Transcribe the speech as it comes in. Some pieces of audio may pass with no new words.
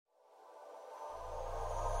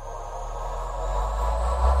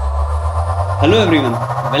Hello everyone,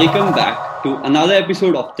 welcome back to another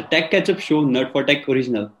episode of the Tech Ketchup Show Nerd for Tech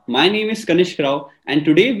Original. My name is Kanish Rao and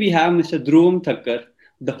today we have Mr. Dhruvam Thaker,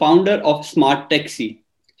 the founder of Smart Taxi.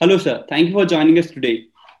 Hello sir, thank you for joining us today.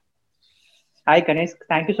 Hi, Ganesh.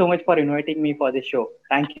 Thank you so much for inviting me for this show.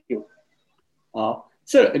 Thank you.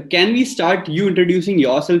 Sir, can we start you introducing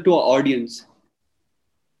yourself to our audience?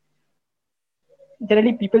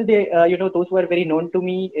 Generally, people, those who are very known to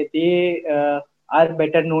me, they are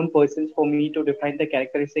better known persons for me to define the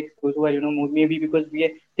characteristics. Those who are, maybe because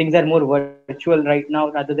things are more virtual right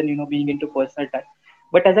now rather than, being into personal touch.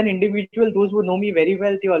 But as an individual, those who know me very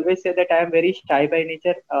well, they always say that I am very shy by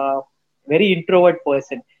nature, very introvert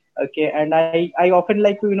person. Okay, and I often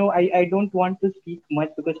like to, I don't want to speak much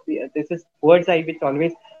because this is words I which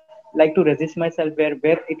always like to resist myself where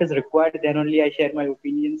it is required. Then only I share my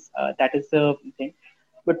opinions. That is the thing.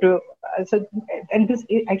 But so and this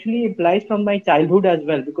actually applies from my childhood as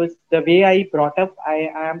well because the way I brought up,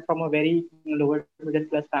 I am from a very lower middle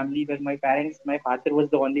class family where my father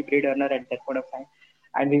was the only breadwinner at that point of time,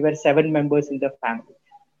 and we were seven members in the family.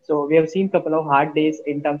 So we have seen a couple of hard days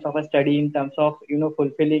in terms of a study, in terms of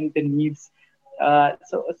fulfilling the needs.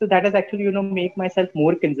 So that has actually make myself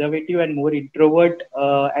more conservative and more introvert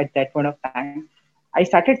at that point of time. I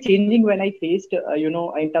started changing when I faced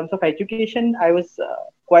in terms of education I was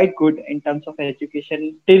quite good in terms of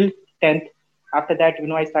education till 10th. After that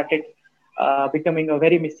I started becoming a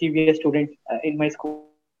very mischievous student in my school.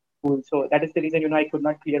 So that is the reason I could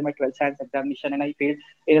not clear my 12th science examination and I failed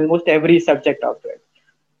in almost every subject after it.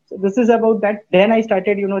 So this is about that. Then I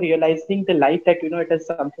started realizing the life that it is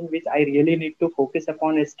something which I really need to focus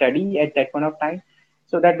upon is study at that point of time.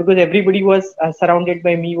 So that because everybody was surrounded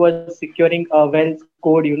by me was securing a well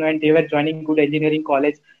scored and they were joining good engineering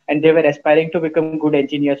college and they were aspiring to become good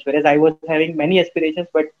engineers, whereas I was having many aspirations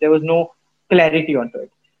but there was no clarity onto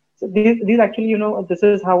it. So these actually this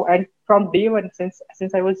is how. And from day one, since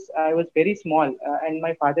I was very small, and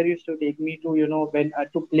my father used to take me to when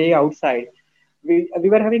to play outside. We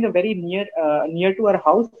were having a very near to our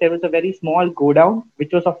house there was a very small go down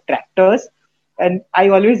which was of tractors, and I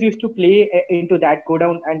always used to play into that go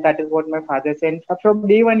down, and that is what my father said. And from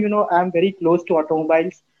day one I'm very close to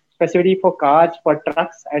automobiles, especially for cars, for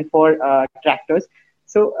trucks, and for tractors.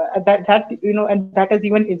 So and that has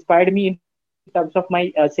even inspired me in terms of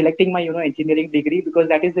my selecting my engineering degree, because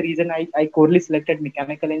that is the reason I corely selected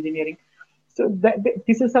mechanical engineering. So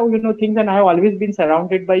this is how things. And I have always been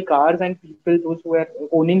surrounded by cars and people, those who are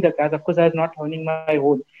owning the cars. Of course I was not owning my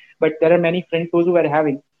own, but there are many friends those who are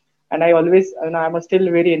having. And I always I'm still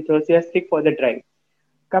very enthusiastic for the drive.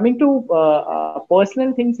 Coming to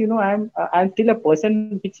personal things, I'm still a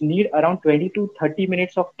person which need around 20 to 30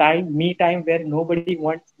 minutes of time, me time, where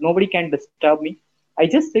nobody can disturb me. I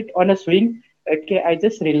just sit on a swing. Okay, I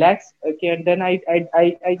just relax. Okay, and then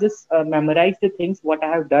I just memorize the things what I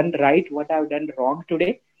have done right, what I have done wrong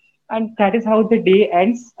today, and that is how the day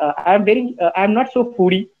ends. I'm not so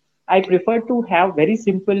foodie. I prefer to have very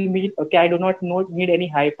simple meal. Okay, I do not need any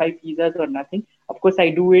high-fi pizzas or nothing. Of course,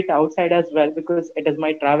 I do it outside as well because it is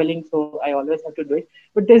my traveling, so I always have to do it.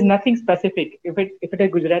 But there's nothing specific. If it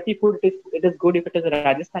is Gujarati food, it is good. If it is a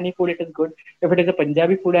Rajasthani food, it is good. If it is a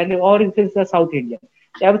Punjabi food, and or if it is a South Indian,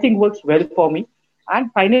 everything works well for me. And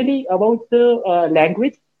finally, about the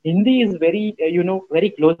language, Hindi is very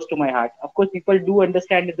very close to my heart. Of course, people do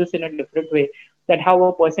understand this in a different way, that how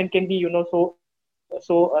a person can be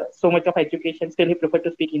so much of education still he prefer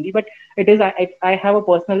to speak Hindi. But it is I have a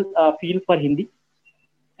personal feel for Hindi,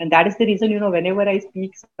 and that is the reason whenever I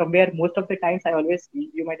speak somewhere, most of the times I always,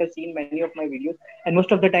 you might have seen many of my videos, and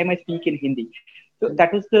most of the time I speak in Hindi. So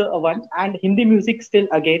that was the one. And Hindi music, still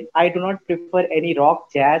again, I do not prefer any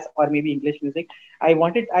rock, jazz, or maybe English music.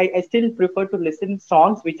 I still prefer to listen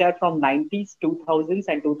songs which are from 90s, 2000s,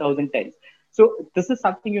 and 2010s. So this is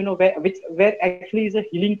something where actually is a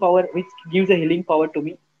healing power, which gives a healing power to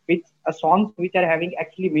me, which songs which are having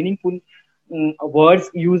actually meaningful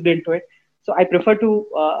words used into it. So I prefer to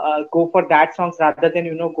go for that songs rather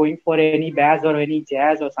than going for any bass or any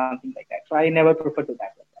jazz or something like that. So I never prefer to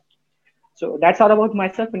that. So that's all about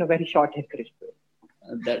myself in a very short and crisp way.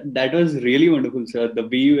 That was really wonderful, sir. The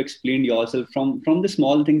way you explained yourself from the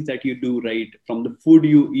small things that you do, right? From the food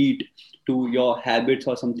you eat to your habits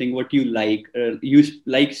or something what you like.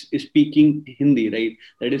 Like speaking Hindi, right?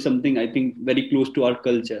 That is something I think very close to our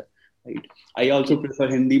culture, right? I also Yes. prefer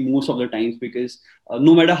Hindi most of the times because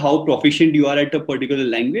no matter how proficient you are at a particular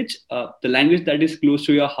language, the language that is close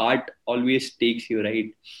to your heart always takes you,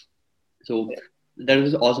 right? So That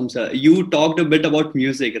was awesome, sir. You talked a bit about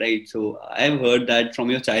music, right? So I've heard that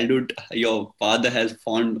from your childhood, your father has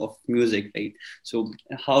fond of music, right? So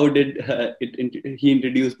how did he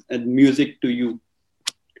introduce music to you?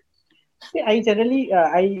 See, I generally,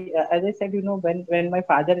 as I said, when my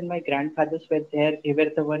father and my grandfathers were there, they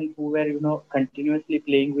were the one who were, continuously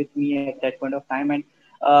playing with me at that point of time, and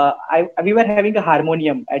we were having a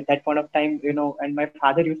harmonium at that point of time, and my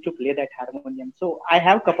father used to play that harmonium. So I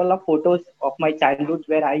have couple of photos of my childhood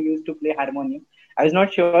where I used to play harmonium. I was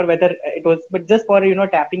not sure whether it was, but just for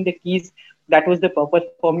tapping the keys, that was the purpose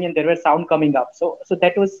for me, and there was sound coming up. So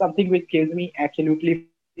that was something which gives me absolutely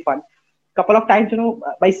fun. Couple of times,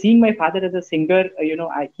 by seeing my father as a singer,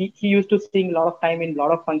 he used to sing a lot of time in a lot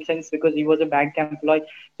of functions because he was a bank employee.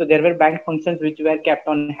 So there were bank functions which were kept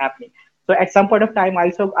on happening. So at some point of time,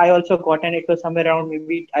 I also got, and it was somewhere around,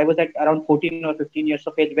 maybe I was at around 14 or 15 years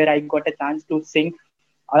of age, where I got a chance to sing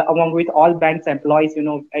along with all bank's employees,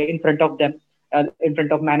 in front of them, in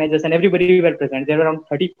front of managers, and everybody were present. There were around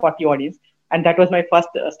 30, 40 audience, and that was my first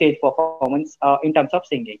stage performance in terms of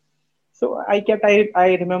singing. So I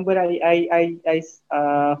remember there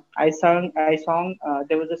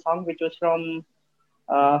was a song which was from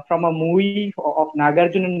a movie of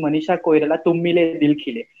Nagarjuna and Manisha Koirala, Tum Mile Dil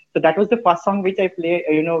Khile. So that was the first song which I play,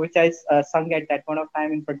 which I sung at that point of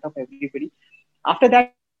time in front of everybody. After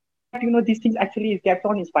that, these things actually kept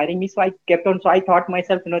on inspiring me. So I kept on. So I thought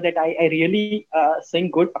myself, that I really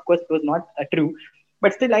sing good. Of course, it was not true,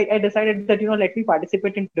 but still I decided that, let me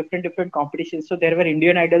participate in different competitions. So there were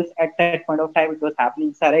Indian Idols at that point of time. It was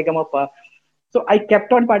happening, Saregama. So I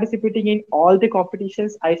kept on participating in all the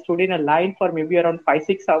competitions. I stood in a line for maybe around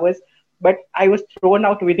 5-6 hours, but I was thrown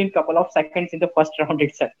out within couple of seconds in the first round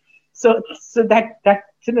itself. So that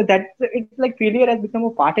it's like failure has become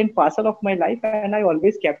a part and parcel of my life, and I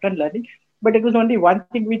always kept on learning. But it was only one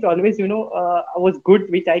thing which always was good,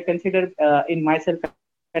 which I consider in myself,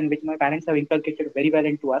 and which my parents have inculcated very well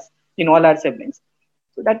into us, in all our siblings.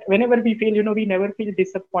 So that whenever we fail, we never feel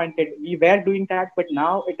disappointed. We were doing that, but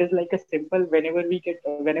now it is like a simple, whenever we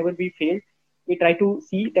fail, we try to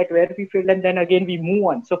see that where we failed, and then again we move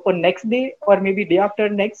on. So for next day or maybe day after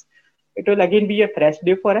next, it will again be a fresh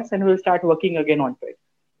day for us, and we'll start working again onto it.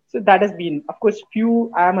 So that has been, of course,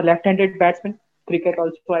 I am a left-handed batsman. Cricket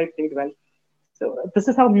also I played well. So this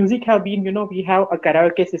is how music have been. We have a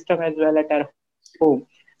karaoke system as well at our home.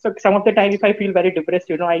 So some of the time, if I feel very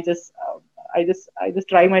depressed, I just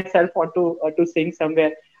try myself to sing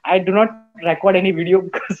somewhere. I do not record any video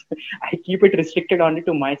because I keep it restricted only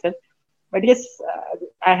to myself. But yes,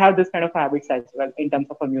 I have this kind of habits as well in terms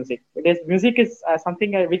of a music. But yes, music is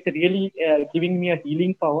something which really giving me a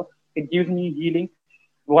healing power. It gives me healing.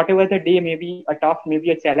 Whatever the day may be a tough,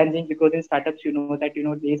 maybe a challenging, because in startups,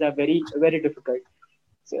 that days are very very difficult.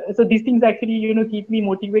 So these things actually keep me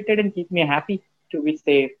motivated and keep me happy, to be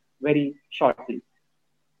say very shortly.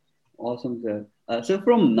 Awesome, sir. So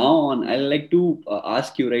from now on, I'd like to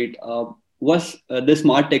ask you, right? Was the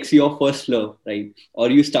smart taxi your first love, right? Or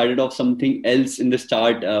you started off something else in the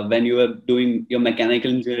start when you were doing your mechanical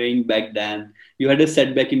engineering back then? You had a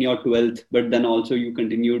setback in your 12th, but then also you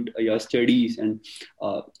continued your studies, and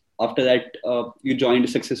uh, after that, you joined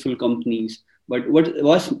successful companies. But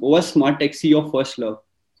was smart taxi your first love,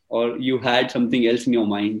 or you had something else in your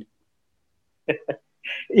mind?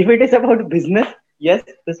 If it is about business, yes,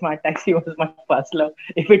 the smart taxi was my first love.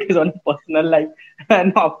 If it is on personal life,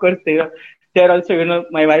 and of course there also,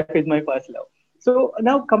 my wife is my first love. So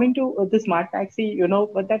now coming to the smart taxi,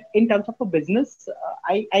 but that in terms of a business,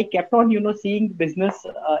 I kept on seeing business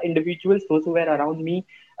individuals, those who were around me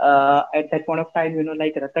at that point of time,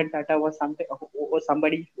 like Ratan Tata was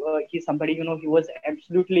somebody, he's somebody, he was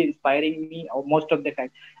absolutely inspiring me most of the time,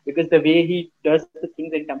 because the way he does the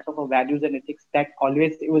things in terms of values and ethics, that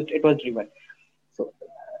always it was driven. So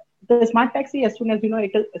the smart taxi, as soon as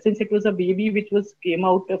since it was a baby which was came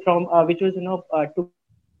out from which was took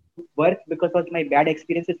birth because of my bad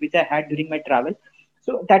experiences which I had during my travel.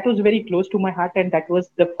 So that was very close to my heart, and that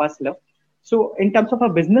was the first love. So in terms of a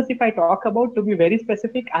business, if I talk about, to be very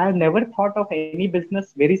specific, I have never thought of any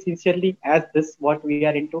business very sincerely as this what we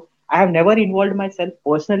are into. I have never involved myself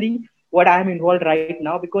personally what I am involved right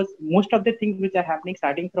now, because most of the things which are happening,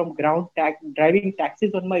 starting from driving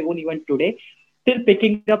taxis on my own even today, still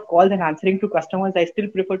picking up calls and answering to customers, I still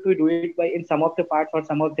prefer to do it by in some of the parts or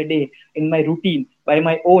some of the day in my routine by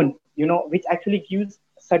my own, which actually gives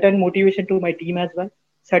certain motivation to my team as well,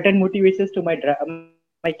 certain motivations to my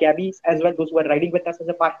cabbies as well, those who are riding with us as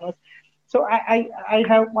a partners. So I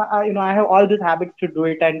have I have all these habits to do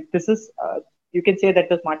it, and this is you can say that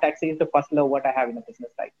the smart taxi is the first love what I have in a business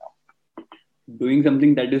right now. doing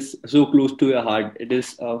something that is so close to your heart. It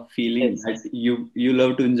is a feeling Yes, that you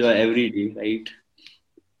love to enjoy every day, right?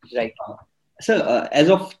 right. Uh, so as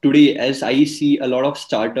of today, as I see a lot of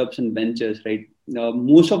startups and ventures, right?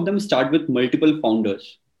 Most of them start with multiple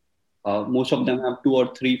founders. Most of them have two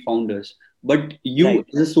or three founders. But you, Right.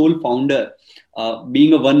 as a sole founder,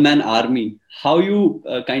 being a one-man army, how you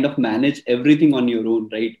kind of manage everything on your own,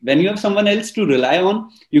 right? When you have someone else to rely on,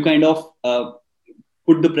 you kind of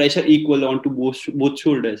put the pressure equal onto both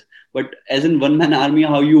shoulders. But as in one-man army,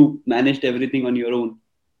 how you managed everything on your own?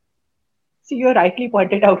 See, you rightly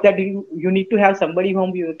pointed out that you need to have somebody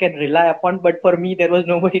whom you can rely upon, but for me, there was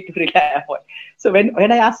nobody to rely upon. So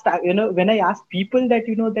when I asked, when I asked people that,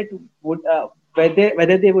 that would,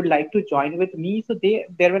 whether they would like to join with me, so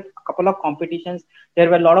there were a couple of competitions. There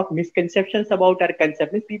were a lot of misconceptions about our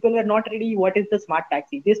concept. Means people were not ready. What is the smart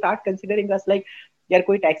taxi? They start considering us like, यार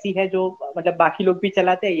कोई taxi है जो मतलब बाकी लोग भी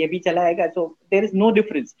चलाते हैं ये भी चलाएगा, so there is no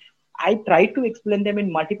difference. I try to explain them in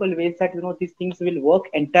multiple ways that these things will work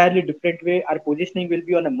entirely different way. Our positioning will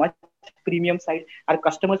be on a much premium side. Our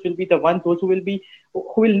customers will be the one those who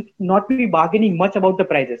will not be bargaining much about the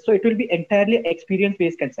prices. So it will be entirely experience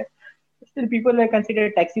based concept. Still, people were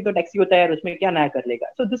considered taxi to taxi hota hai, aur usme kya naya kar lega.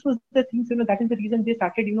 So this was the things. That is the reason they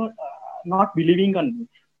started not believing on me.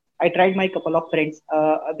 I tried my couple of friends.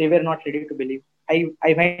 They were not ready to believe.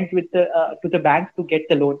 I went with to the bank to get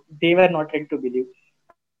the loan. They were not ready to believe.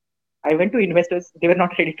 I went to investors, they were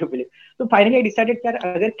not ready to believe. So finally I decided that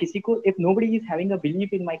agar kisi ko, if nobody is having a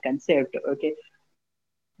belief in my concept, okay,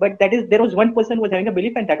 but there was one person who was having a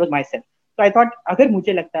belief and that was myself. So I thought agar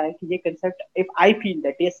mujhe lagta hai ki ye concept, if I feel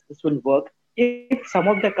that yes this will work, if some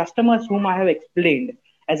of the customers whom I have explained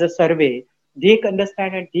as a survey, they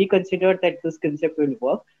understand and they consider that this concept will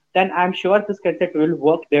work, then I'm sure this concept will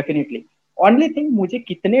work definitely. Only thing मुझे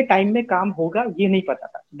कितने time में काम होगा ये नहीं पता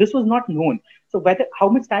था. This was not known. So whether how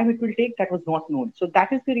much time it will take, that was not known. So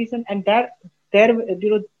that is the reason. And there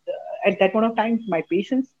at that point of time, my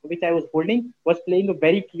patience which I was holding was playing a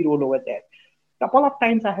very key role over there. Couple of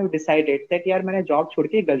times I have decided that यार मैंने job छोड़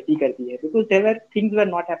के गलती कर दी है, because there were things were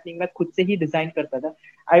not happening. मैं खुद से ही डिजाइन करता था.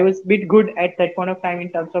 I was bit good at that point of time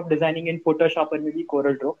in terms of designing in Photoshop और maybe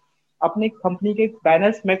Corel Draw. अपने कंपनी के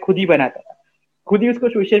बैनर्स मैं खुद ही बनाता था, खुद ही उसको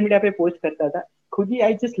सोशल मीडिया पे पोस्ट करता था, खुद ही.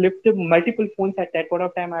 I just lift multiple phones at that point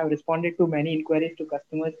of time. I have responded to many inquiries to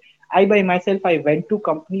customers. I by myself I went to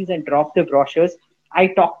companies and dropped the brochures. I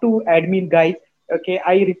talked to admin guys. Okay,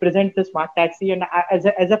 I represent the smart taxi, and as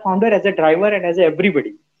a founder, as a driver, and as a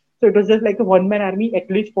everybody. So it was just like a one man army at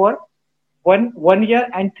least for one year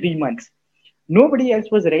and 3 months. Nobody else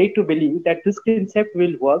was ready to believe that this concept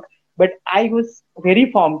will work, but I was very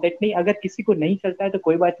firm that नहीं, अगर किसी को नहीं चलता है तो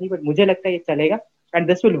कोई बात नहीं, but मुझे लगता है ये चलेगा and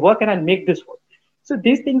this will work and I'll make this work. So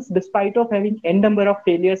these things, despite of having n number of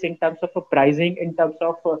failures in terms of pricing, in terms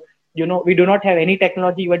of we do not have any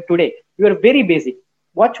technology even today. We were very basic.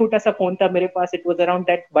 बहुत छोटा सा phone था मेरे पास. It was around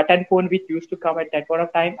that button phone which used to come at that point of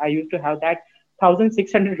time. I used to have that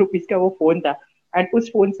 1,600 rupees का वो phone था. And उस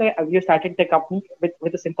phone से we started the company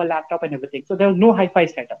with a simple laptop and everything. So there was no hi-fi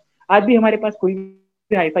setup. आज भी हमारे पास कोई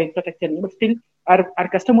भी hi-fi infrastructure नहीं, but still our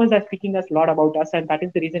customers are speaking us a lot about us, and that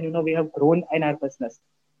is the reason we have grown in our business.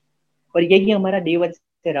 और यही हमारा day one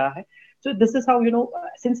से रहा है. So this is how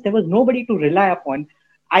since there was nobody to rely upon,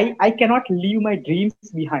 I cannot leave my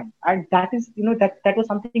dreams behind, and that is that was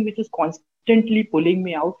something which is constantly pulling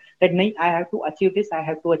me out, that nahi, I have to achieve this, I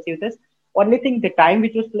have to achieve this. Only thing, the time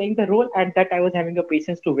which was playing the role, and that I was having a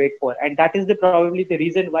patience to wait for, and that is probably the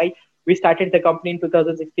reason why we started the company in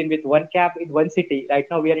 2016 with one cab in one city. Right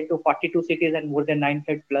now we are into 42 cities and more than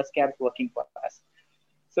 900 plus cabs working for us.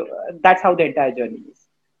 So that's how the entire journey is.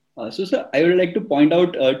 So, sir, I would like to point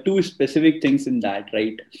out two specific things in that,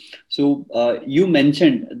 right? So, you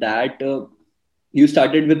mentioned that you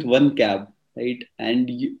started with one cab, right?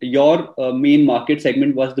 And your main market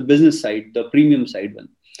segment was the business side, the premium side one.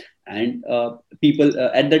 And people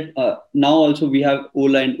at that now also we have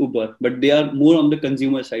Ola and Uber, but they are more on the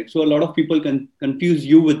consumer side. So, a lot of people can confuse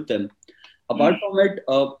you with them. Apart from it,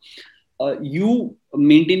 you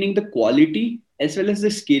maintaining the quality as well as the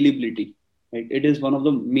scalability. Right? It is one of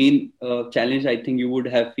the main challenge I think you would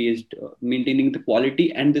have faced, maintaining the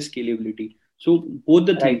quality and the scalability. So both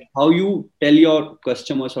the things, Right. how you tell your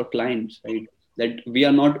customers or clients, right, that we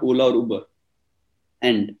are not Ola or Uber,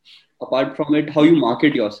 and apart from it, how you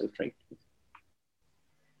market yourself, right?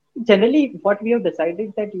 Generally, what we have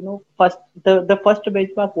decided that first, the first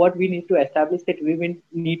benchmark what we need to establish, that we will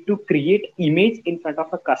need to create image in front of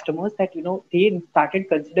our customers, that they started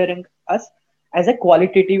considering us as a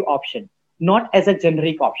qualitative option, not as a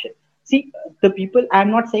generic option. See, the people, I'm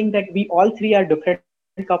not saying that we all three are different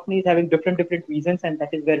companies having different reasons, and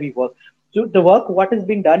that is where we work. So the work what is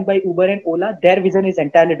being done by Uber and Ola, their vision is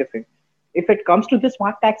entirely different. If it comes to the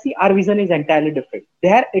smart taxi, our vision is entirely different.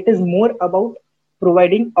 There it is more about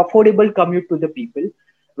providing affordable commute to the people,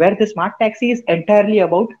 where the smart taxi is entirely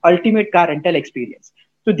about ultimate car rental experience.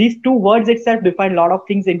 So these two words itself define a lot of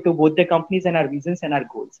things into both the companies and our visions and our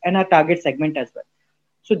goals and our target segment as well.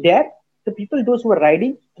 So there, the people, those who are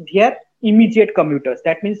riding, they are immediate commuters.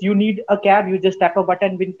 That means you need a cab, you just tap a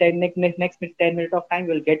button within 10 minutes of time,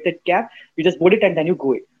 you'll get that cab, you just board it and then you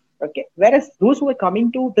go it. Okay. Whereas those who are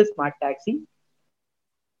coming to the smart taxi,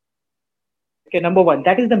 okay, number one,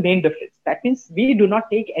 that is the main difference. That means we do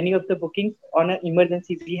not take any of the bookings on an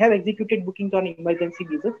emergency. We have executed bookings on emergency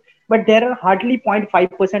basis, but there are hardly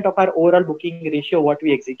 0.5% of our overall booking ratio what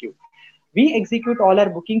we execute. We execute all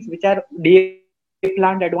our bookings which are day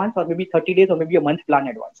planned advance, or maybe 30 days, or maybe a month plan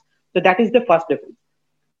advance. So that is the first difference.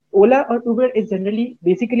 Ola or Uber is generally,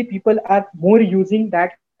 basically, people are more using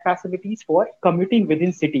that facilities for commuting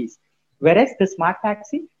within cities. Whereas the smart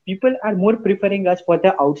taxi, people are more preferring us for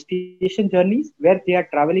the outstation journeys where they are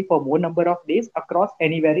traveling for more number of days across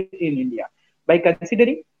anywhere in India. By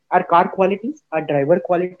considering our car qualities, our driver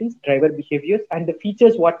qualities, driver behaviors, and the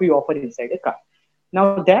features what we offer inside a car.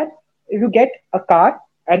 Now there, if you get a car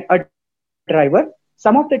and a driver,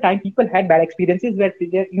 some of the time people had bad experiences where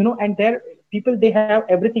they, and there people, they have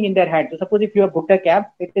everything in their hand. So suppose if you have booked a cab,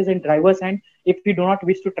 it is in driver's hand. If you do not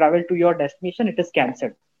wish to travel to your destination, it is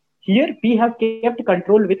cancelled. Here we have kept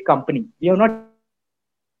control with company. We have not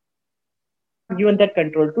given that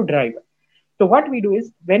control to driver. So what we do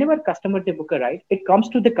is, whenever customer they book a ride, it comes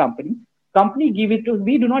to the company. Company give it to.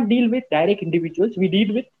 We do not deal with direct individuals. We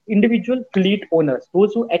deal with individual fleet owners,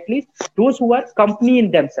 those who at least those who are company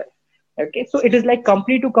in themselves. Okay, so it is like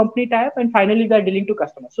company to company type, and finally we are dealing to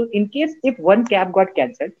customers. So in case if one cab got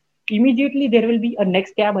cancelled, immediately there will be a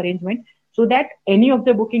next cab arrangement, so that any of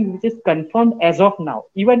the bookings which is confirmed as of now,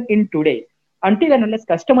 even in today, until and unless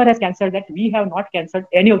customer has cancelled that, we have not cancelled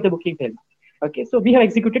any of the booking till now. Okay, so we have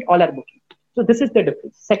executed all our bookings. So this is the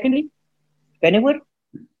difference. Secondly, whenever,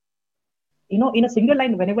 in a single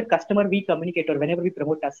line, whenever customer we communicate or whenever we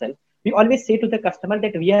promote ourselves, we always say to the customer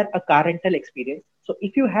that we are a car rental experience. So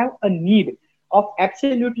if you have a need of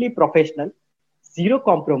absolutely professional, zero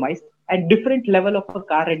compromise, and different level of a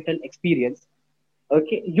car rental experience,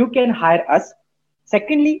 okay, you can hire us.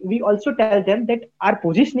 Secondly, we also tell them that our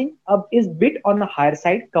positioning is bit on the higher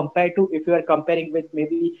side compared to, if you are comparing with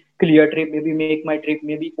maybe Clear Trip, maybe Make My Trip,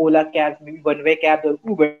 maybe Ola cabs, maybe One Way cabs or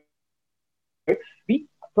Uber. We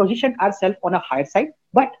position ourselves on a higher side,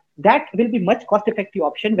 but that will be much cost effective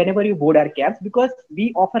option whenever you board our cabs, because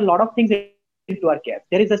we offer a lot of things into our cabs.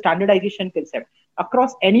 There is a standardization concept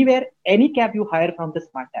across anywhere. Any cab you hire from the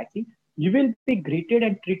smart taxi, you will be greeted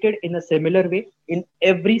and treated in a similar way in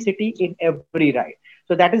every city, in every ride.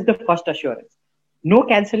 So that is the first assurance. No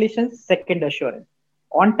cancellations, second assurance.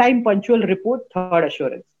 On time punctual report, third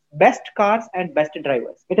assurance. Best cars and best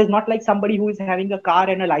drivers. It is not like somebody who is having a car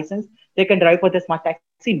and a license, they can drive for the smart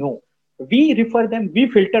taxi. No. We refer them, we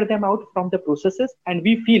filter them out from the processes, and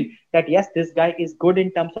we feel that yes, this guy is good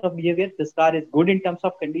in terms of behavior, this car is good in terms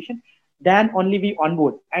of condition, then only we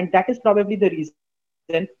onboard. And that is probably the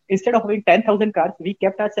reason. Instead of having 10,000 cars, we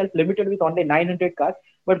kept ourselves limited with only 900 cars,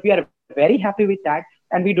 but we are very happy with that.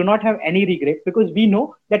 And we do not have any regret, because we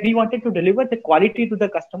know that we wanted to deliver the quality to the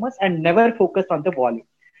customers and never focus on the volume.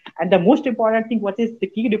 And the most important thing, what is the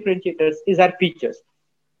key differentiators, is our features.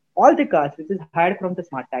 All the cars which is hired from the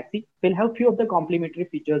smart taxi will have few of the complementary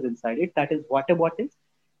features inside it. That is water bottles,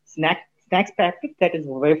 snacks packet, that is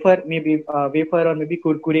wafer, maybe wafer or maybe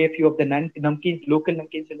kurkure, few of the namkeens, local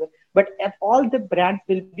namkeens as well. But all the brands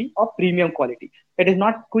will be of premium quality. It is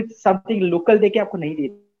not कुछ something local देके आपको नहीं दे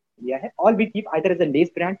दिया है. All we keep either as a Lays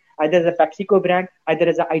brand, either as a PepsiCo brand, either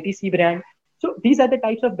as a ITC brand. So these are the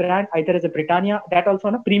types of brand, either as a Britannia, that also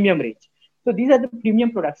on a premium range. So these are the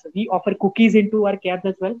premium products. We offer cookies into our cabs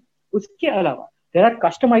as well. उसके अलावा there are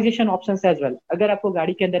customization options as well. अगर आपको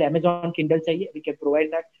गाड़ी के अंदर Amazon Kindle चाहिए, we can provide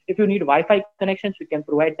that. If you need Wi-Fi connections, we can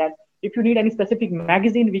provide that. If you need any specific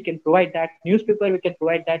magazine, we can provide that. Newspaper, we can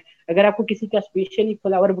provide that. अगर आपको किसी का specially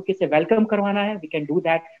flower bouquet से welcome करवाना है, we can do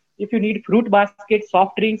that. If you need fruit basket,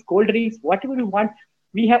 soft drinks, cold drinks, whatever you want,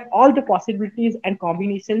 we have all the possibilities and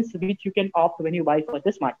combinations which you can opt when you buy for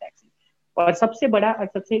the smart taxi. और सबसे बड़ा और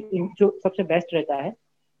सबसे best रहता है,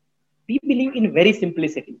 we believe in very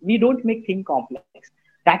simplicity. We don't make things complex.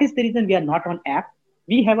 That is the reason we are not on app.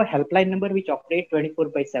 We have a helpline number which operates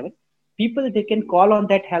 24/7. People, they can call on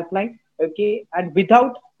that helpline, okay, and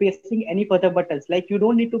without pressing any further buttons. Like you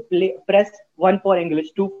don't need to press one for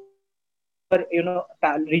English, two for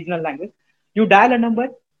regional language. You dial a number,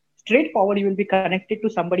 straightforward, you will be connected to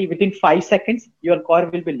somebody within 5 seconds. Your call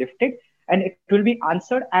will be lifted and it will be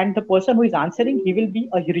answered. And the person who is answering, he will be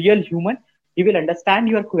a real human. He will understand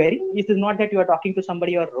your query. It is not that you are talking to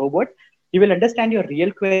somebody or robot. He will understand your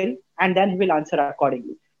real query and then he will answer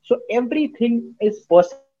accordingly. So everything is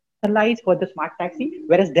personalized for the smart taxi,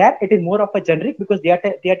 whereas there it is more of a generic because they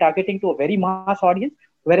are targeting to a very mass audience,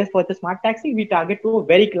 whereas for the smart taxi we target to a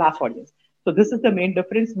very class audience. So this is the main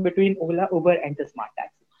difference between Ola, Uber, and the smart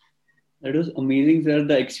taxi. That was amazing, sir.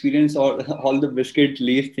 The experience or all the biscuit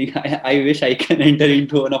lace thing. I wish I can enter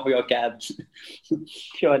into one of your cabs.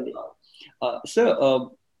 Surely. Sir,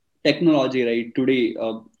 technology, right? Today,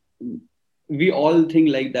 we all think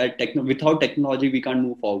like that. Without technology, we can't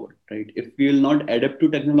move forward, right? If we will not adapt to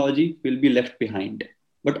technology, we'll be left behind.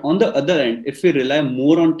 But on the other end, if we rely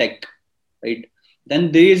more on tech, right,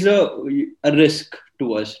 then there is a risk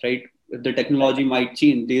to us, right? The technology might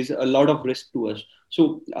change. There's a lot of risk to us.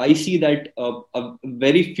 So I see that a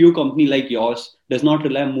very few company like yours does not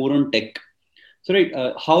rely more on tech. So, right,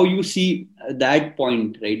 how you see that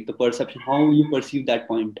point, right? The perception, how you perceive that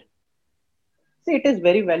point. See, it is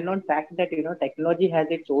very well known fact that technology has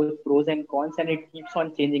its own pros and cons, and it keeps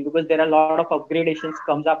on changing because there are a lot of upgradations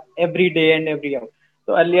comes up every day and every hour.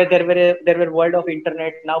 So earlier there were world of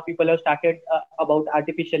internet. Now people have started about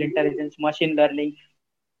artificial intelligence, machine learning.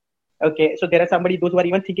 Okay, so there are somebody those who are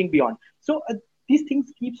even thinking beyond. So these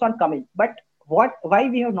things keeps on coming. But why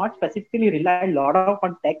we have not specifically relied a lot of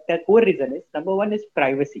on tech? The core reason is number one is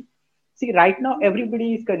privacy. See, right now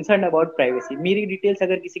everybody is concerned about privacy. मेरी details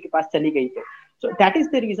अगर किसी के पास चली गई तो that is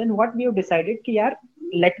the reason what we have decided कि यार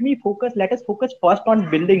let us focus first on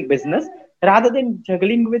building business rather than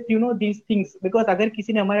juggling with these things, because अगर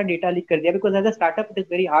किसी ने हमारा data leak कर दिया, because as a startup it is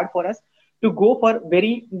very hard for us to go for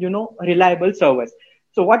very reliable servers.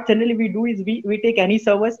 So what generally we do is we take any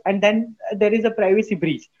service and then there is a privacy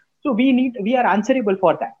breach. So we are answerable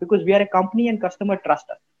for that because we are a company and customer trust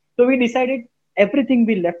us. So we decided everything,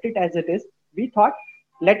 we left it as it is. We thought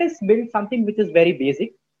let us build something which is very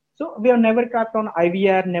basic. So we have never cracked on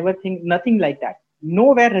IVR, nothing like that.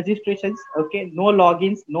 Nowhere registrations, okay, no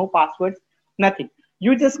logins, no passwords, nothing.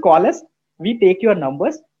 You just call us, we take your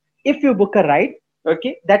numbers. If you book a ride,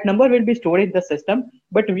 okay, that number will be stored in the system,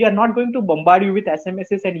 but we are not going to bombard you with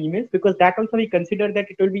SMSs and emails because that also we consider that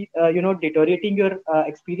it will be deteriorating your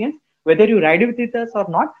experience whether you ride with us or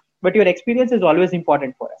not, but your experience is always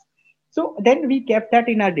important for us. So then we kept that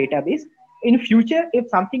in our database. In future, if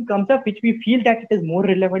something comes up which we feel that it is more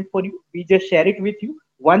relevant for you, we just share it with you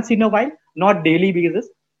once in a while, not daily basis.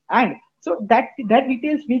 And so that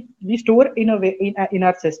details we store in a way in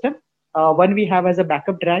our system. One we have as a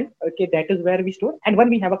backup drive, okay, that is where we store, and one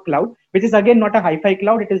we have a cloud, which is again not a hi-fi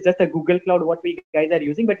cloud, it is just a Google cloud what we guys are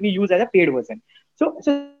using, but we use as a paid version. So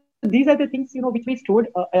these are the things which we stored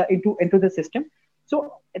into the system.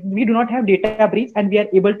 So we do not have data breach and we are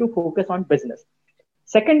able to focus on business.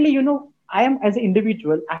 Secondly, I am as an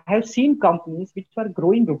individual, I have seen companies which are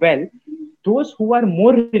growing well, those who are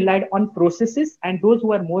more relied on processes and those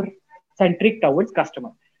who are more centric towards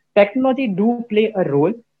customer. Technology do play a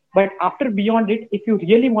role, but after beyond it, if you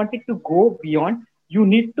really wanted to go beyond, you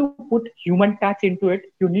need to put human touch into it.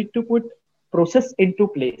 You need to put process into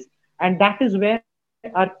place. And that is where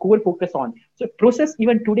our core focus on. So process,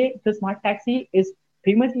 even today, the smart taxi is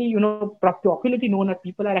famously, popularly known, or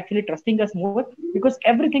people are actually trusting us more because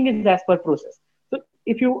everything is as per process. So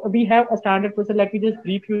if we have a standard process, let me just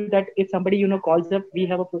brief you that if somebody, calls up, we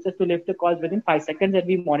have a process to lift the calls within 5 seconds and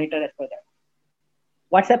we monitor as per that.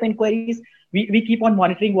 WhatsApp inquiries, we keep on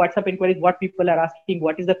monitoring WhatsApp inquiries, what people are asking,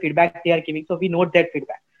 what is the feedback they are giving. So we note that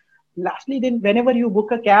feedback. Lastly, then whenever you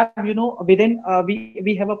book a cab, within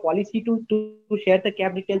we have a policy to share the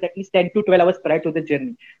cab details at least 10 to 12 hours prior to the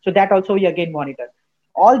journey. So that also we again monitor.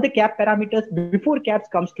 All the cab parameters before cabs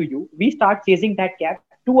comes to you, we start chasing that cab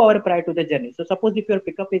 2 hours prior to the journey. So suppose if your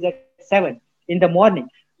pickup is at 7 in the morning,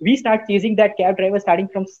 we start chasing that cab driver starting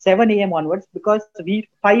from 7 a.m. onwards, because 5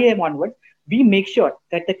 a.m. onwards, we make sure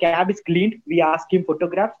that the cab is cleaned. We ask him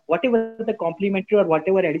photographs, whatever the complimentary or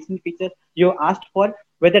whatever additional features you asked for,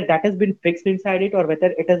 whether that has been fixed inside it or whether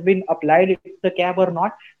it has been applied to the cab or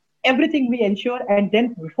not. Everything we ensure, and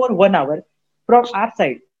then before 1 hour from our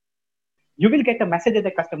side, you will get a message as a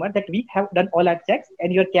customer that we have done all our checks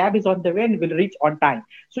and your cab is on the way and will reach on time.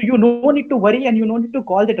 So you no need to worry and you no need to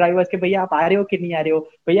call the drivers कि भैया आप आ रहे हो कि नहीं आ रहे हो,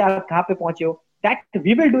 भैया आप कहाँ पे पहुंचे हो. That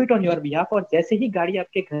we will do it on your behalf. और जैसे ही गाड़ी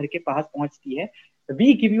आपके घर के पास पहुंचती है,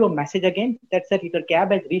 we give you a message again that sir, your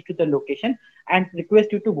cab has reached to the location and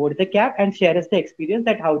request you to board the cab and share us the experience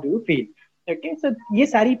that how do you feel. Okay, so ये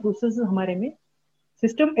सारी processes हमारे में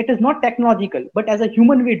system, it is not technological, but as a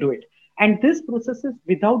human we do it. And this process is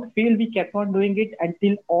without fail, we kept on doing it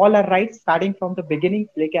until all our rights starting from the beginning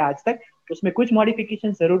लेके आज तक. उसमें कुछ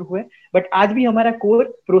modification जरूर हुए, but आज भी हमारा कोर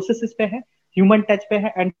प्रोसेसेस पे है, ह्यूमन टच पे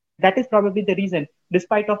है, and that is probably the reason,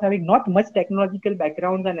 despite of having not much technological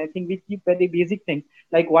backgrounds, and I think we keep very basic things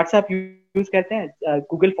like WhatsApp use करते हैं,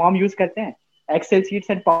 Google Form use करते हैं, Excel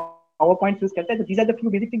sheets and PowerPoint use करते हैं. So these are the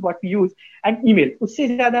few basic things what we use, and email. उससे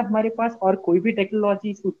ज्यादा हमारे पास और कोई भी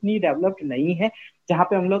टेक्नोलॉजी उतनी डेवलप्ड नहीं है जहाँ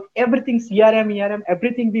पे हम लोग एवरीथिंग CRM ERM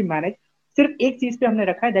एवरीथिंग भी मैनेज सिर्फ एक चीज पे हमने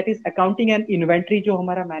रखा है, that is accounting and inventory जो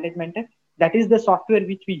हमारा मैनेजमेंट है. That is the software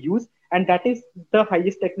which we use, and that is the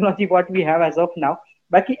highest technology what we have as of now.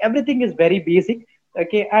 Baki everything is very basic,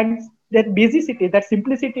 okay, and that basicity, that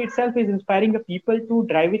simplicity itself is inspiring the people to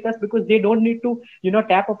drive with us, because they don't need to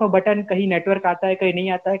tap of a button, kahin network aata hai kahin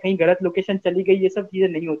nahi aata hai, kahin galat location chali gayi, ye sab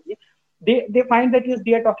cheezein nahi hoti hai. They find that yes,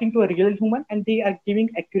 they are talking to a real human and they are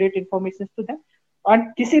giving accurate information to them. और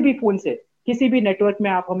किसी भी phone से किसी भी network में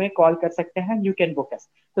आप हमें call कर सकते हैं, you can book us.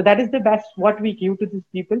 So that is the best what we give to these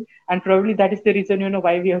people, and probably that is the reason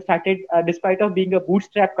why we have started, despite of being a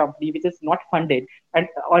bootstrap company which is not funded and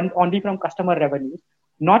only from customer revenues,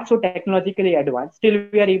 not so technologically advanced, still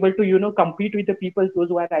we are able to compete with the people those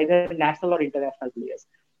who are either national or international players.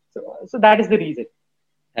 So that is the reason.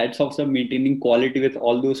 Hats off, sir, maintaining quality with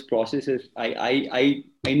all those processes. I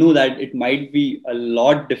know that it might be a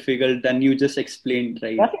lot difficult than you just explained,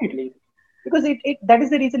 right? Definitely. Because that is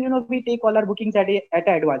the reason we take all our bookings at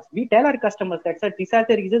advance. We tell our customers that, sir, these are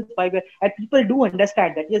the reasons why and people do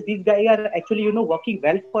understand that yes, these guys are actually working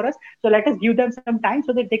well for us, so let us give them some time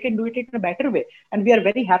so that they can do it in a better way, and we are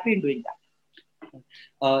very happy in doing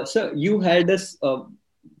that. Sir, you had this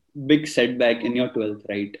big setback in your 12th,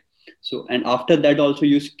 right? So, and after that also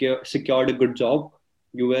you secured a good job,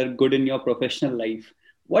 you were good in your professional life.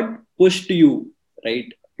 What pushed you,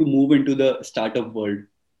 right, to move into the startup world?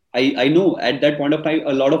 I know at that point of time,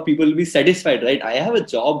 a lot of people will be satisfied, right? I have a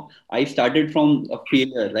job. I started from a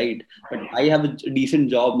failure, right? But I have a decent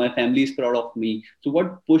job. My family is proud of me. So what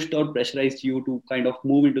pushed or pressurized you to kind of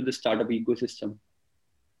move into the startup ecosystem?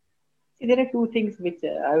 See, there are two things which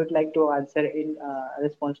I would like to answer in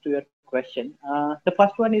response to your question. The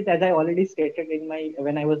first one is, as I already stated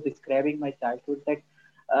when I was describing my childhood, that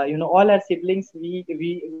all our siblings, we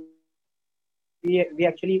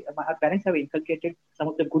actually, our parents have inculcated some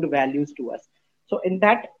of the good values to us. So in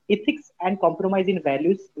that, ethics and compromise in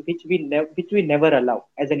values which we never allow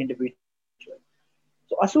as an individual.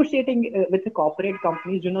 So associating with the corporate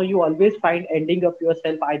companies, you always find ending up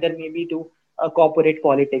yourself either maybe to corporate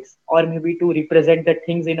politics, or maybe to represent the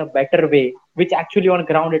things in a better way, which actually on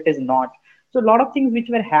ground it is not. So a lot of things which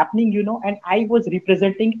were happening, and I was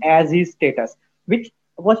representing as his status, which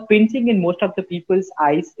was pinching in most of the people's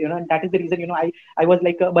eyes, and that is the reason, I was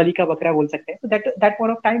like a balika bakra bol sakte. So that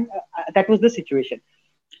point of time, that was the situation.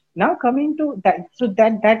 Now coming to that, so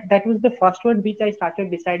that was the first one which I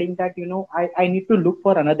started deciding that I need to look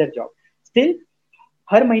for another job. Still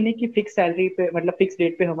हर महीने की fix salary पे, मतलब fix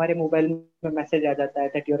date पे हमारे mobile में message आ जाता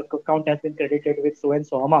है that your account has been credited with so and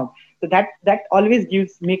so amount. So that always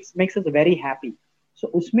makes us very happy. So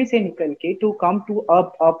उसमें से निकल के to come to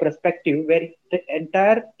a perspective where the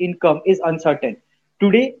entire income is uncertain.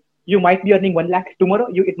 Today you might be earning 1 lakh, tomorrow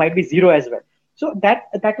it might be zero as well. So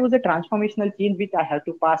that was a transformational change which I had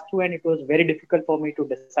to pass through, and it was very difficult for me to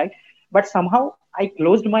decide. But somehow I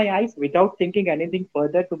closed my eyes without thinking anything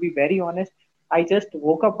further. To be very honest, I just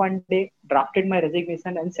woke up one day, drafted my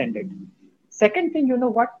resignation, and sent it. Second thing,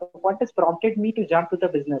 what has prompted me to jump to the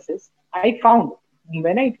businesses, I found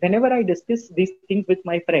whenever I discuss these things with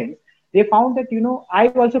my friends, they found that, I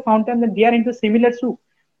also found them that they are into similar soup.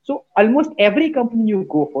 So almost every company you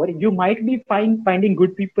go for, you might be finding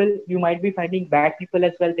good people, you might be finding bad people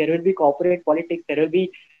as well. There will be corporate politics, there will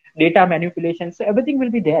be data manipulation. So everything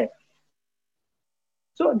will be there.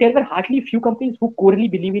 So there were hardly few companies who corely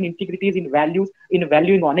believe in integrities, in values, in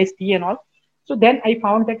valuing honesty and all. So then I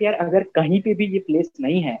found that यार अगर कहीं पे भी ये place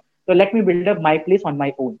नहीं है, so let me build up my place on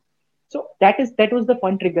my own. So that was the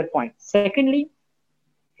fun trigger point. Secondly,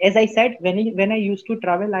 as I said, when I used to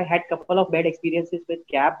travel, I had couple of bad experiences with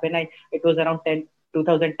cab it was around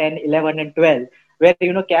 2010, 11 and 12, where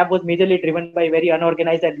cab was majorly driven by very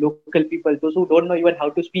unorganized and local people, those who don't know even how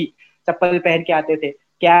to speak. चप्पल पहन के आते थे.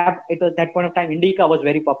 Cab, it was that point of time, Indica was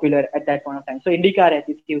very popular at that point of time. So Indica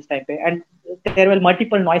रहती थी उस time पे, and there were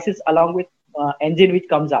multiple noises along with engine which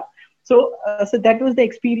comes up. So that was the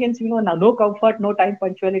experience. No comfort, no time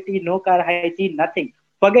punctuality, no car hygiene, nothing.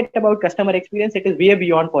 Forget about customer experience; it is way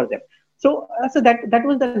beyond for them. So that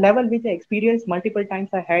was the level which I experienced multiple times.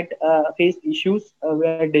 I had faced issues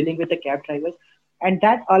while dealing with the cab drivers. And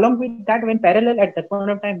that, along with that, when parallel at that point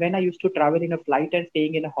of time, when I used to travel in a flight and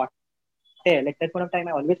staying in a hotel, at that point of time,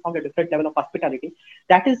 I always found a different level of hospitality.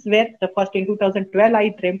 That is where the first in 2012, I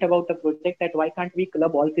dreamt about a project that why can't we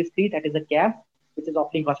club all these three? That is a cab, which is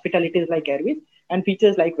offering hospitalities like airways and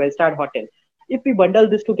features like well-starred hotel. If we bundle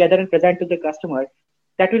this together and present to the customer,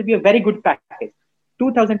 that will be a very good package.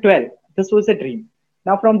 2012, this was a dream.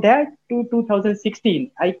 Now from there to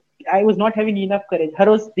 2016, I was not having enough courage. हर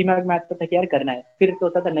रोज दिमाग में आता था कि यार करना है, फिर तो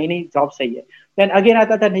होता था नहीं नहीं जॉब सही है, then again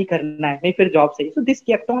आता था नहीं करना है, नहीं फिर जॉब सही है. So this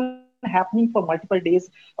kept on happening for multiple days.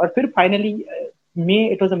 और फिर finally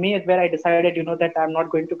May, it was a May where I decided, that I'm not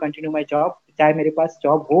going to continue my job. चाहे मेरे पास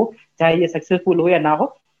job हो, चाहे ये successful हो या ना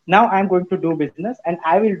हो. Now I'm going to do business and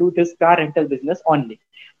I will do this car rental business only.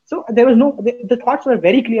 So there was no, the thoughts were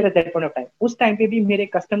very clear at that point of time. उस time पे भी मेरे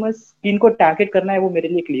customers किनको target करना है वो मेरे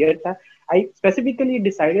लिए clear था. I specifically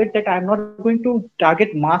decided that I am not going to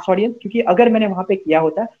target mass audience, क्योंकि अगर मैंने वहाँ पे किया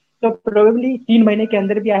होता तो probably 3 महीने के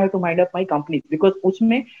अंदर भी I have to mind up my company, because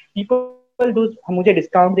उसमें people those मुझे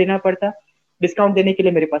discount देना पड़ता. डिस्काउंट देने के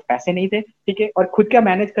लिए मेरे पास पैसे नहीं थे, ठीक है, और खुद का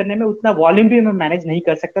मैनेज करने में उतना वॉल्यूम भी मैं मैनेज नहीं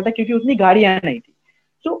कर सकता था क्योंकि उतनी गाड़ियां नहीं थी.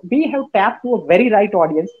 So we have tapped to a very right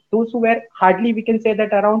audience. Those who were hardly, we can say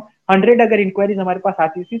that around 100 अगर inquiries हमारे पास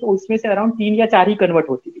आती थी तो उसमें से around 3 या 4 ही convert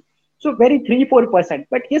होती थी. So very 3-4%.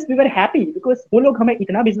 But yes, we were happy because वो लोग हमें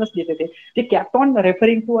इतना business देते थे. They kept on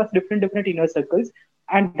referring to us different inner circles,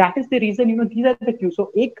 and that is the reason, these are the cues.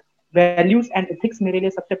 So एक values and ethics मेरे लिए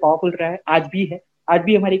सबसे powerful रहा है, आज भी है. आज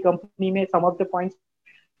भी हमारी कंपनी में some of the points,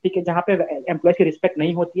 ठीक है, जहाँ पे एम्प्लॉयज की रिस्पेक्ट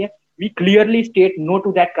नहीं होती है, we clearly state no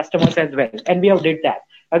to that customers as well, and we have did that.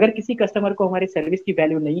 अगर किसी कस्टमर को हमारी सर्विस की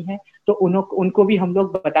वैल्यू नहीं है तो उनको भी हम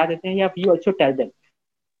लोग बता देते हैं, या we also tell them.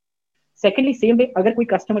 Secondly same way, अगर कोई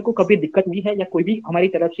कस्टमर को कभी दिक्कत हुई है या कोई भी हमारी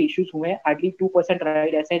तरफ से इश्यूज हुए हैं, हार्डली 2%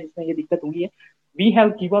 राइड ऐसे हैं जिसमें ये दिक्कत हुई है, we have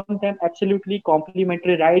given them absolutely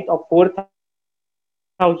complimentary ride of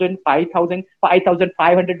 4,000, 5,000,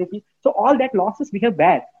 5,500 rupees. So all that losses we have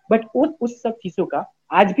bad. But उस सब चीजों का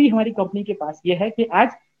आज भी हमारी कंपनी के पास ये है कि आज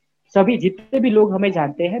सभी जितने भी लोग हमें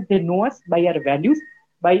जानते हैं, they know us by our values,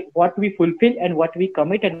 by what we fulfill and what we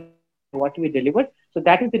commit and what we deliver. So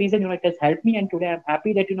that is the reason, it has helped me, and today I'm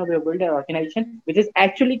happy that, we have built an organization which is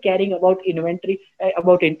actually caring about inventory,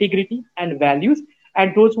 about integrity and values,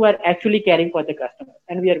 and those who are actually caring for the customer,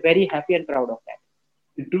 and we are very happy and proud of that.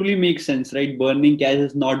 It truly makes sense, right? Burning cash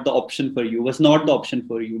is not the option for you, was not the option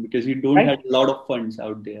for you, because you don't have a lot of funds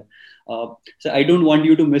out there. So I don't want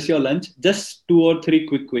you to miss your lunch. Just 2 or 3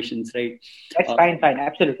 quick questions, right? That's fine,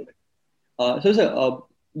 absolutely. So sir,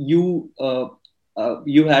 you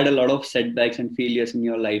had a lot of setbacks and failures in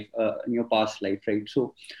your life, in your past life, right? So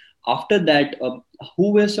after that,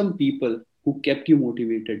 who were some people who kept you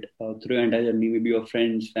motivated through your entire journey? Maybe your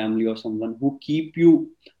friends, family, or someone who keep you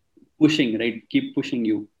pushing, right? Keep pushing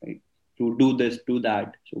you, right? To do this, do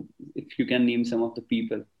that. So if you can name some of the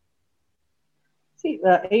people. See,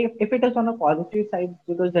 if it is on a positive side,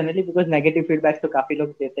 because generally, because negative feedbacks तो काफी लोग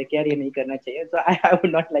देते हैं कि यार ये नहीं करना चाहिए. So I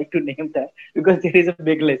would not like to name that because there is a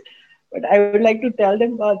big list. But I would like to tell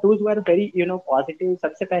them those who are very, positive.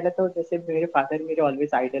 सबसे पहले तो जैसे मेरे father मेरे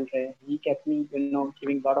always idol रहे. He kept me,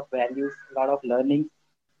 giving a lot of values, a lot of learning.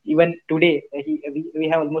 Even today, we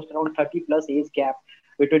have almost around 30 plus age gap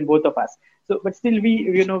between both of us. So, but still, we,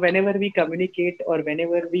 whenever we communicate or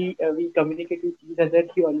whenever we communicate with each other,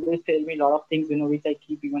 he always tell me a lot of things, which I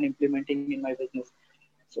keep even implementing in my business.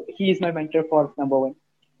 So, he is my mentor for number one.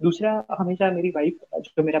 दूसरा, हमेशा मेरी wife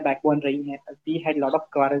जो मेरा backbone रही है, we had lot of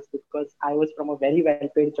quarrels because I was from a very well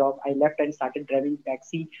paid job. I left and started driving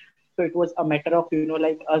taxi. So it was a matter of,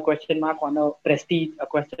 like a question mark on a prestige, a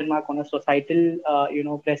question mark on a societal,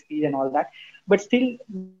 prestige and all that. But still,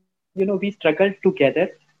 we struggled together.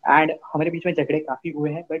 And हमारे बीच में झगड़े काफी हुए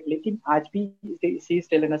हैं, but लेकिन आज भी she is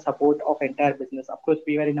still in a support of entire business. Of course,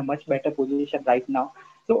 we are in a much better position right now.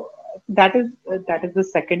 So that is the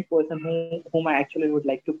second person whom I actually would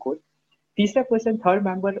like to quote. तीसरा person, third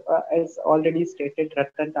member, is already stated,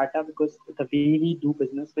 Ratan Tata, because the way he do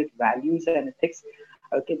business with values and ethics.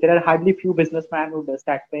 Okay, there are hardly few businessmen who does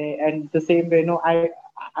that way, and the same way,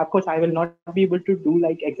 of course, I will not be able to do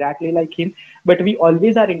like exactly like him, but we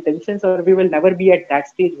always are intentions, or we will never be at that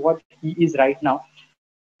stage what he is right now.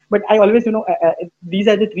 But I always, these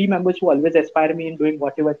are the 3 members who always inspire me in doing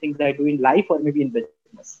whatever things I do in life or maybe in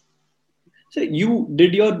business. So you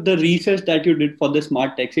did the research that you did for the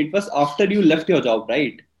smart taxi. It was after you left your job,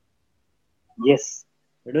 right? Yes.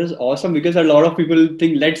 It was awesome because a lot of people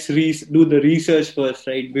think let's do the research first,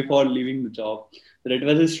 right, before leaving the job. So that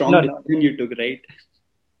was a strong decision you took, right?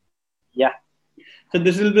 Yeah. So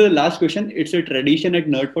this will be the last question. It's a tradition at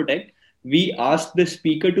Nerd for Tech. we ask the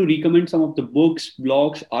speaker to recommend some of the books,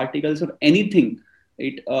 blogs, articles, or anything,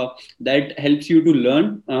 right, that helps you to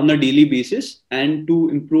learn on a daily basis and to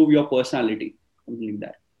improve your personality, something like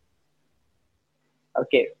that.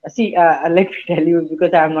 Okay. See, let me tell you,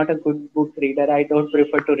 because I'm not a good book reader, I don't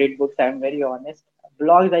prefer to read books. I'm very honest.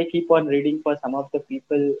 Blogs I keep on reading for some of the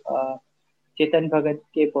people. Chetan Bhagat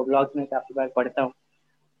के blogs में काफी बार पढ़ता हूँ.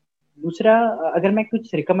 दूसरा, अगर मैं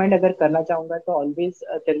कुछ recommend अगर करना चाहूंगा तो always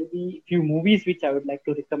there will be few movies which I would like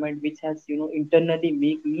to recommend which has internally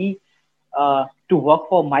make me to work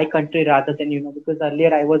for my country rather than because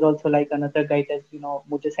earlier I was also like another guy that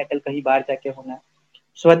मुझे settle कहीं बाहर जाके होना है.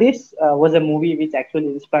 Swadesh was a movie which actually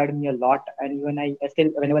inspired me a lot, and even I still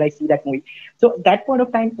whenever I see that movie, so that point of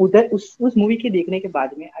time उधर उस movie के देखने के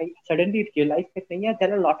बाद में I suddenly realized that नहीं यार,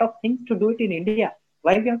 there are a lot of things to do it in India.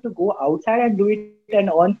 Why we have to go outside and do it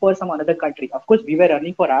and earn for some another country? Of course, we were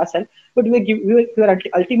earning for ourselves, but we were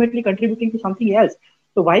ultimately contributing to something else.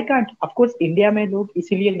 तो why can't? Of course, India में लोग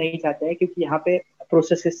इसीलिए नहीं चाहते हैं क्योंकि यहाँ पे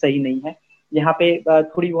प्रोसेसेस सही नहीं है. यहाँ पे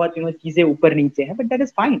थोड़ी बहुत चीजें ऊपर नीचे हैं, but that is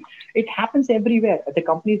fine. It happens everywhere. The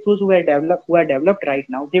companies those who are developed right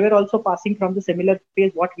now, they were also passing from the similar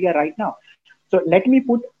phase what we are right now. So let me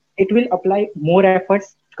put, it will apply more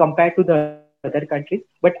efforts compared to the other countries,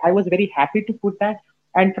 but I was very happy to put that.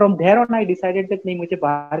 And from there on, I decided that नहीं मुझे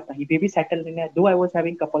बाहर कहीं पे भी settle नहीं है. Though I was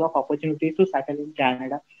having couple of opportunities to settle in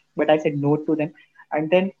Canada, but I said no to them. And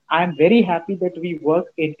then I am very happy that we work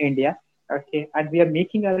in India. Okay, and we are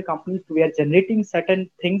making our companies, we are generating certain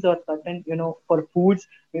things or certain for foods,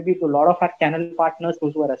 maybe to a lot of our channel partners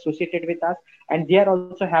those who are associated with us, and they are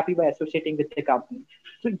also happy by associating with the company.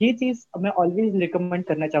 So ये चीज मैं always recommend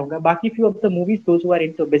करना चाहूंगा. बाकी few of the movies those who are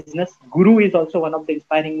into business, Guru is also one of the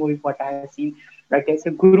inspiring movies what I have seen. Okay,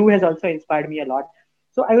 so Guru has also inspired me a lot.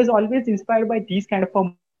 So I was always inspired by these kind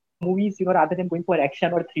of movies, rather than going for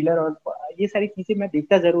action or thriller or ये सारी चीजें मैं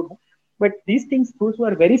देखता जरूर हूँ. But these things, those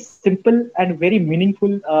were very simple and very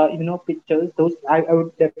meaningful, pictures. Those I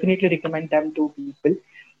would definitely recommend them to people.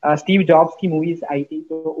 Steve Jobs की movies आई थी,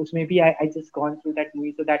 तो उसमें भी I just gone through that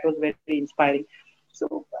movie, so that was very inspiring.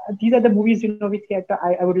 So these are the movies which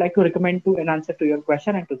I would like to recommend to an answer to your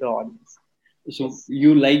question and to the audience. So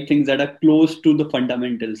you like things that are close to the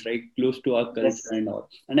fundamentals, right? Close to our culture Yes. and all.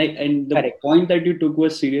 And the Correct. point that you took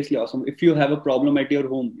was seriously awesome. If you have a problem at your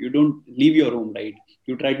home, you don't leave your home, right?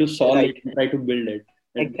 You try to solve Right. it, you try to build it.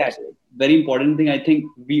 And that's Exactly. a very important thing. I think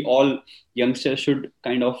we all youngsters should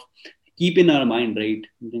kind of keep in our mind,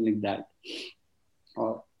 right? Something like that.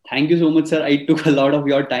 Thank you so much, sir. I took a lot of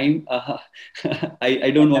your time.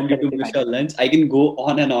 I don't want you to Absolutely miss fine. your lunch. I can go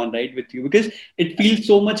on and on, right, with you because it feels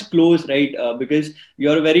so much close, right? Because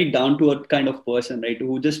you're a very down to earth kind of person, right?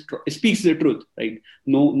 Who just speaks the truth, right?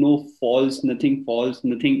 No false, nothing false,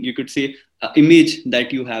 nothing. You could say image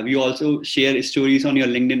that you have. You also share stories on your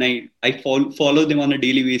LinkedIn. I follow them on a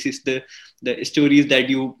daily basis. The stories that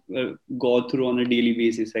you go through on a daily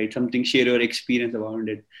basis, right? Something, share your experience about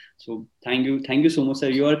it. So thank you so much, sir.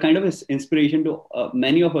 You are kind of an inspiration to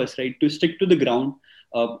many of us, right? To stick to the ground,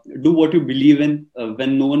 do what you believe in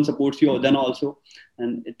when no one supports you, then also.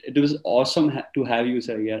 And it was awesome to have you,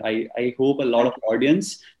 sir. Here, I hope a lot of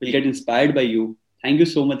audience will get inspired by you. Thank you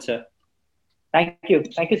so much, sir. Thank you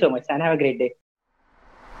so much, and have a great day.